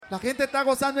La gente está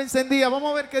gozando encendida.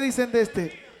 Vamos a ver qué dicen de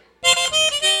este.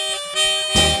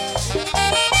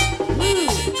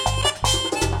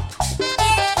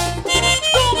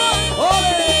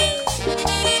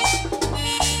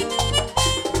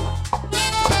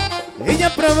 Ella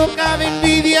provocaba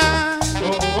envidia,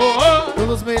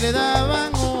 todos me le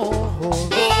daban ojos.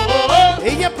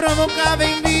 Ella provocaba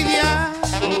envidia,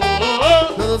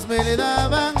 todos me le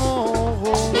daban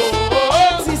ojos.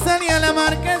 Si salía a la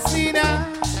marquesina,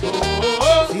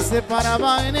 si se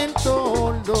paraba en el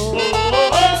toldo.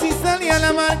 Si salía a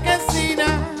la marquesina,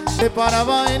 se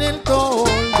paraba en el toldo.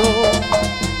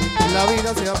 La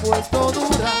vida se ha puesto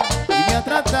dura y me ha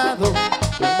tratado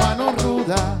con mano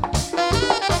ruda.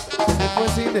 Se fue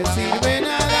sin decirme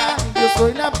nada, yo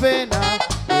soy la pena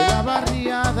de la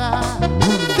barriada.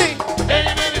 Sí.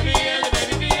 Ella me vivía, ella me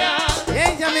vivía.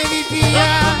 Ella me vivía.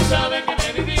 Tú sabes que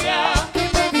me vivía. Que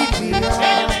me vivía.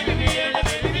 Ella me vivía, ella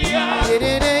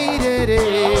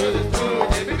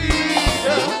me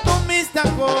vivía. Con mis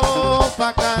tacos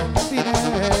pa'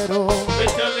 cantinero.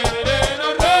 Échale veneno,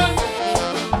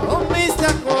 ron. Con mis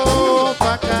tacos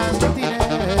pa'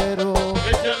 cantinero.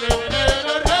 Échale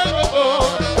veneno, ron.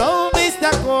 Con mis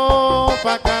tacos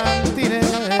pa'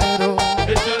 cantinero.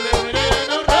 Échale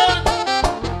veneno, ron.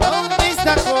 Con mis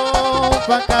tacos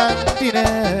pa'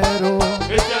 cantinero.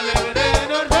 Échale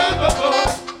veneno,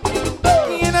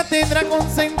 ron. ¿Quién la tendrá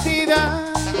consentida?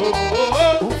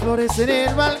 Con flores en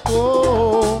el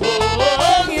balcón.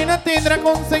 ¿Quién la tendrá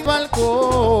consentida en el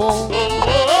balcón?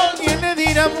 ¿Quién le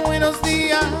dirá buenos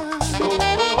días?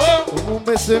 Con un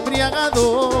beso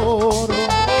embriagador.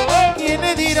 ¿Quién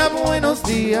le dirá buenos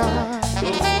días?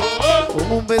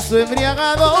 Con un beso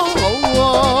embriagador.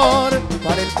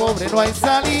 Para el pobre no hay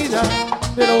salida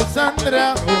de los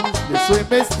andrajos de su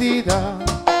embestida.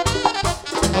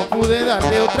 No pude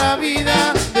darle otra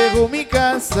vida, dejó mi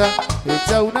casa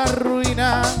hecha una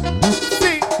ruina.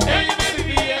 Sí. Ella me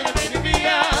vivía, ella me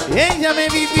vivía. Ella me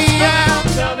vivía,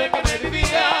 Sabe que me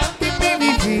vivía. que me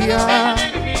vivía. Ella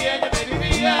me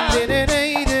vivía, ella me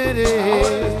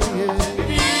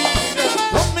vivía.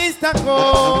 Con mis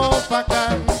tacos pa'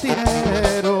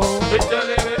 cantinero.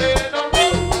 Échale veneno,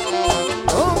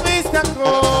 Con mis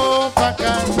tacos pa'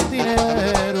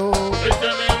 cantinero.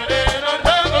 échale veneno,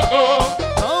 ron.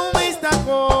 Con mis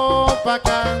tacos pa'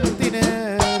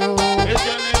 cantinero.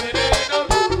 Échale veneno,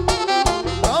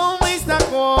 Con mis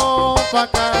tacos pa'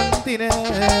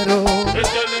 cantinero.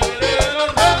 échale veneno,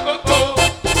 ron.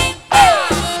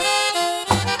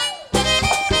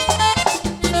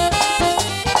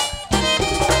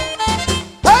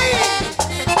 ¡Ay!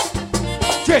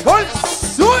 Llegó el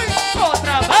swing.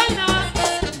 Otra vaina.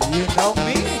 You know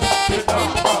me.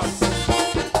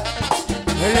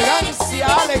 Elegancia,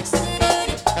 Alex.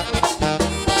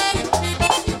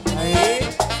 Ahí.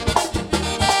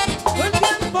 Buen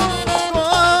tiempo.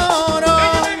 Coro.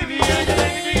 Ella me vivía, ella me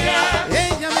vivía.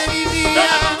 Ella me vivía.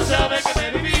 Tú sabes que me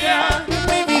vivía.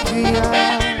 Me vivía.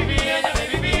 Ella me vivía, ella me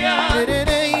vivía.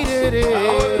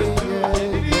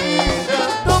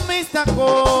 Con mis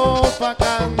tacos pa'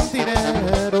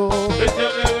 cantinero.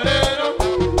 Échale veneno,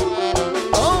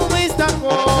 Con mis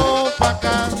tacos pa'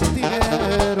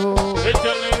 cantinero.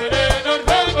 échale veneno,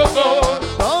 ron.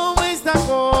 Con mis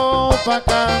tacos pa'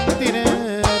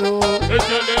 cantinero.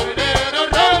 Échale veneno,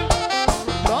 ron.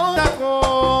 Con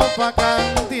tacos pa'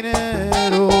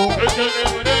 cantinero. Échale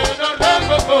veneno,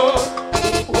 ron.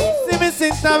 Se me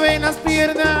sentaba en las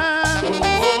piernas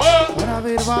para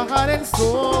ver bajar el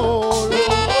sol.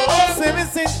 Se me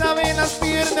sentaba en las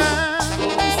piernas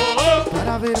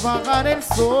para ver bajar el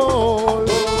sol.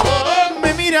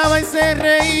 Me miraba y se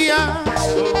reía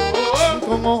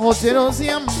con ojos llenos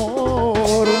de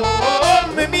amor.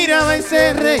 Me miraba y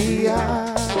se reía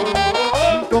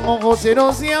con ojos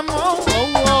llenos de amor.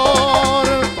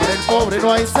 Para el pobre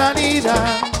no hay salida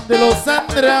de los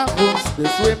andrajos de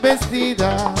su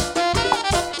embestida.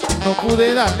 No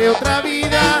pude darle otra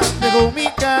vida, dejó mi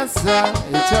casa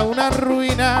hecha una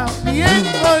ruina. Bien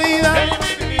jodida. Ella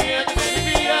me vivía, ella me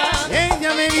vivía.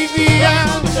 Ella me vivía,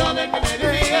 Tú sabes que me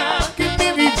vivía. que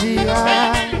me vivía.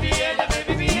 Ella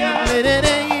me vivía, ella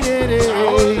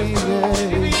me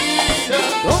vivía.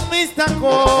 Con mis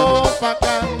tacos pa'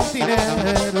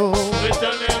 cantinero.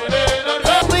 Échale veneno,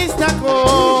 ron. Con mis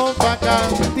tacos pa'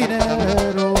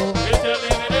 cantinero. Échale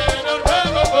veneno,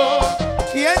 ron.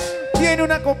 ¿Quién tiene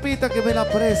una copita que me la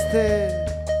preste?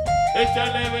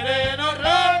 Échale veneno,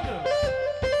 ron.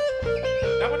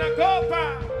 Dame una copa.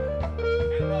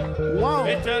 Wow.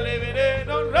 Échale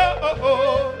veneno,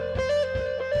 ron.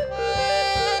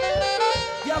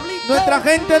 Nuestra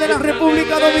gente de la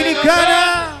República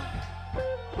Dominicana.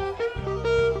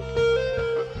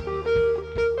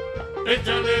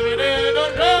 Échale veneno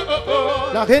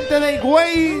rojo. La gente de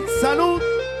Higüey, salud.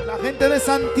 La gente de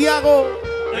Santiago,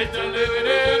 Échale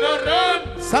veneno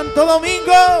ron. Santo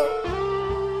Domingo,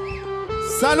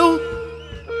 salud.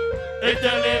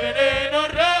 Échale veneno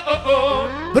rojo.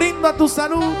 Brindo a tu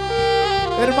salud,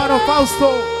 hermano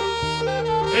Fausto.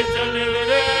 Échale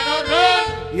veneno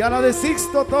ron. Y a la de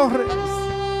Sixto Torres.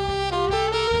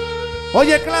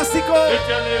 Oye, clásico.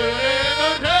 Échale veneno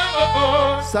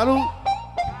rojo. Salud.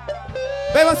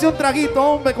 Bébase un traguito,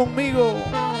 hombre, conmigo.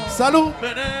 Salud.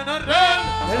 Veneno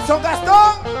ron. Nelson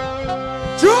Gastón.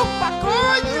 Chupa,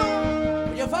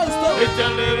 coño. Oye, Fausto.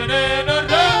 Échale veneno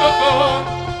rojo.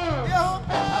 Viejo.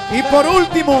 Y por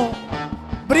último,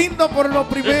 brindo por lo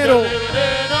primero. Échale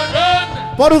veneno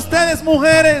ron. Por ustedes,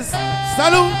 mujeres.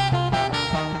 Salud.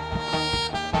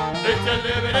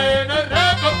 Échale veneno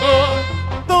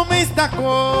rojo. Tome esta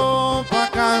copa,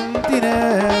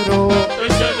 cantinero.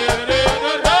 Échale veneno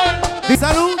ron. Y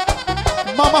salud,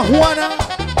 Mamajuana.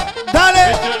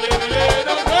 Dale. Échale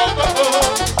veneno rojo.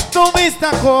 Tome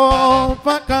esta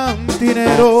copa,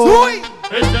 cantinero. Uy.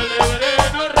 Échale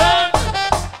veneno ron.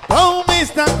 Tome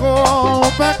esta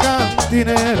copa,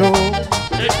 cantinero.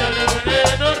 Échale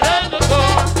veneno rojo.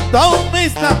 Tome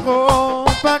esta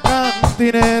copa,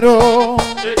 cantinero.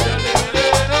 Échale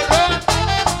veneno ron.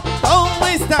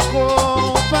 Tome esta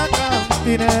copa,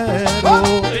 cantinero.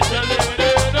 Échale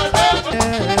veneno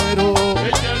rojo.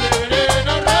 Échale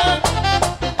veneno ron.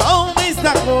 Tome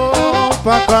esta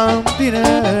copa,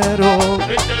 cantinero.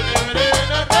 Échale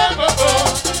veneno rojo.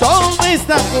 Tome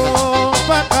esta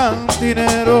copa,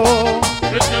 cantinero.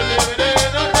 Échale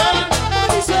veneno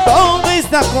ron. Tome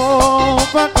esta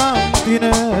copa,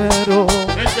 cantinero.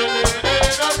 Échale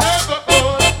veneno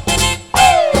rojo.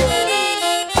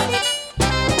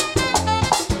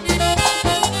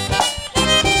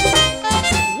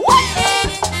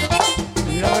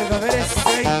 Y la verdadera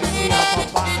esencia,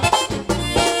 papá.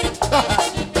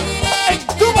 En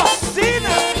tu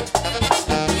bocina.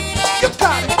 You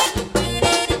got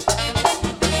it.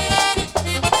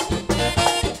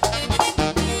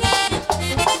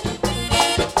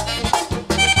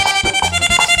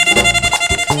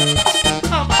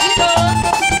 Amarillo.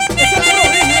 Ese es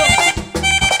Prodigio.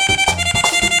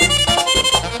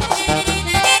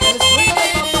 El swing de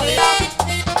Papá.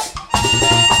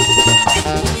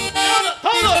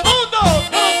 Todo el mundo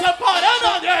nos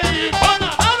separamos de ahí con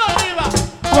la mano arriba.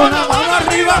 Con la mano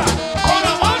arriba, Con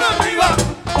la mano arriba.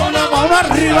 con la mano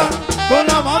arriba, con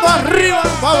la mano arriba.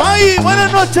 Bye bye,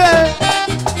 buenas noches.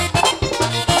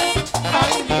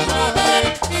 Ay, mi madre,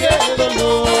 qué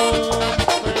dolor.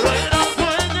 Pero era un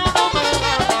sueño nomás.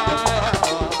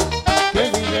 Que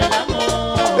vive el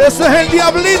amor. Ese es el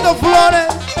Diablito Flores.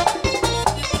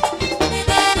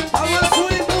 Vamos al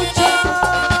swing, muchachos.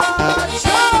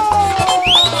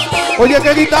 Oye,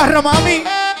 qué guitarra, mami.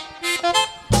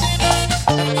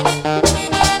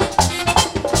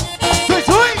 Swing,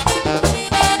 swing.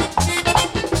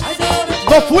 Ay, señores.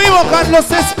 Nos fuimos,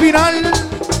 Carlos Espinal.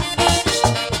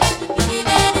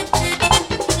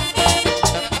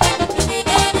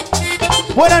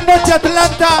 Buenas noches,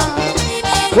 Atlanta.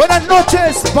 Buenas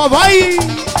noches, bye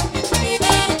bye.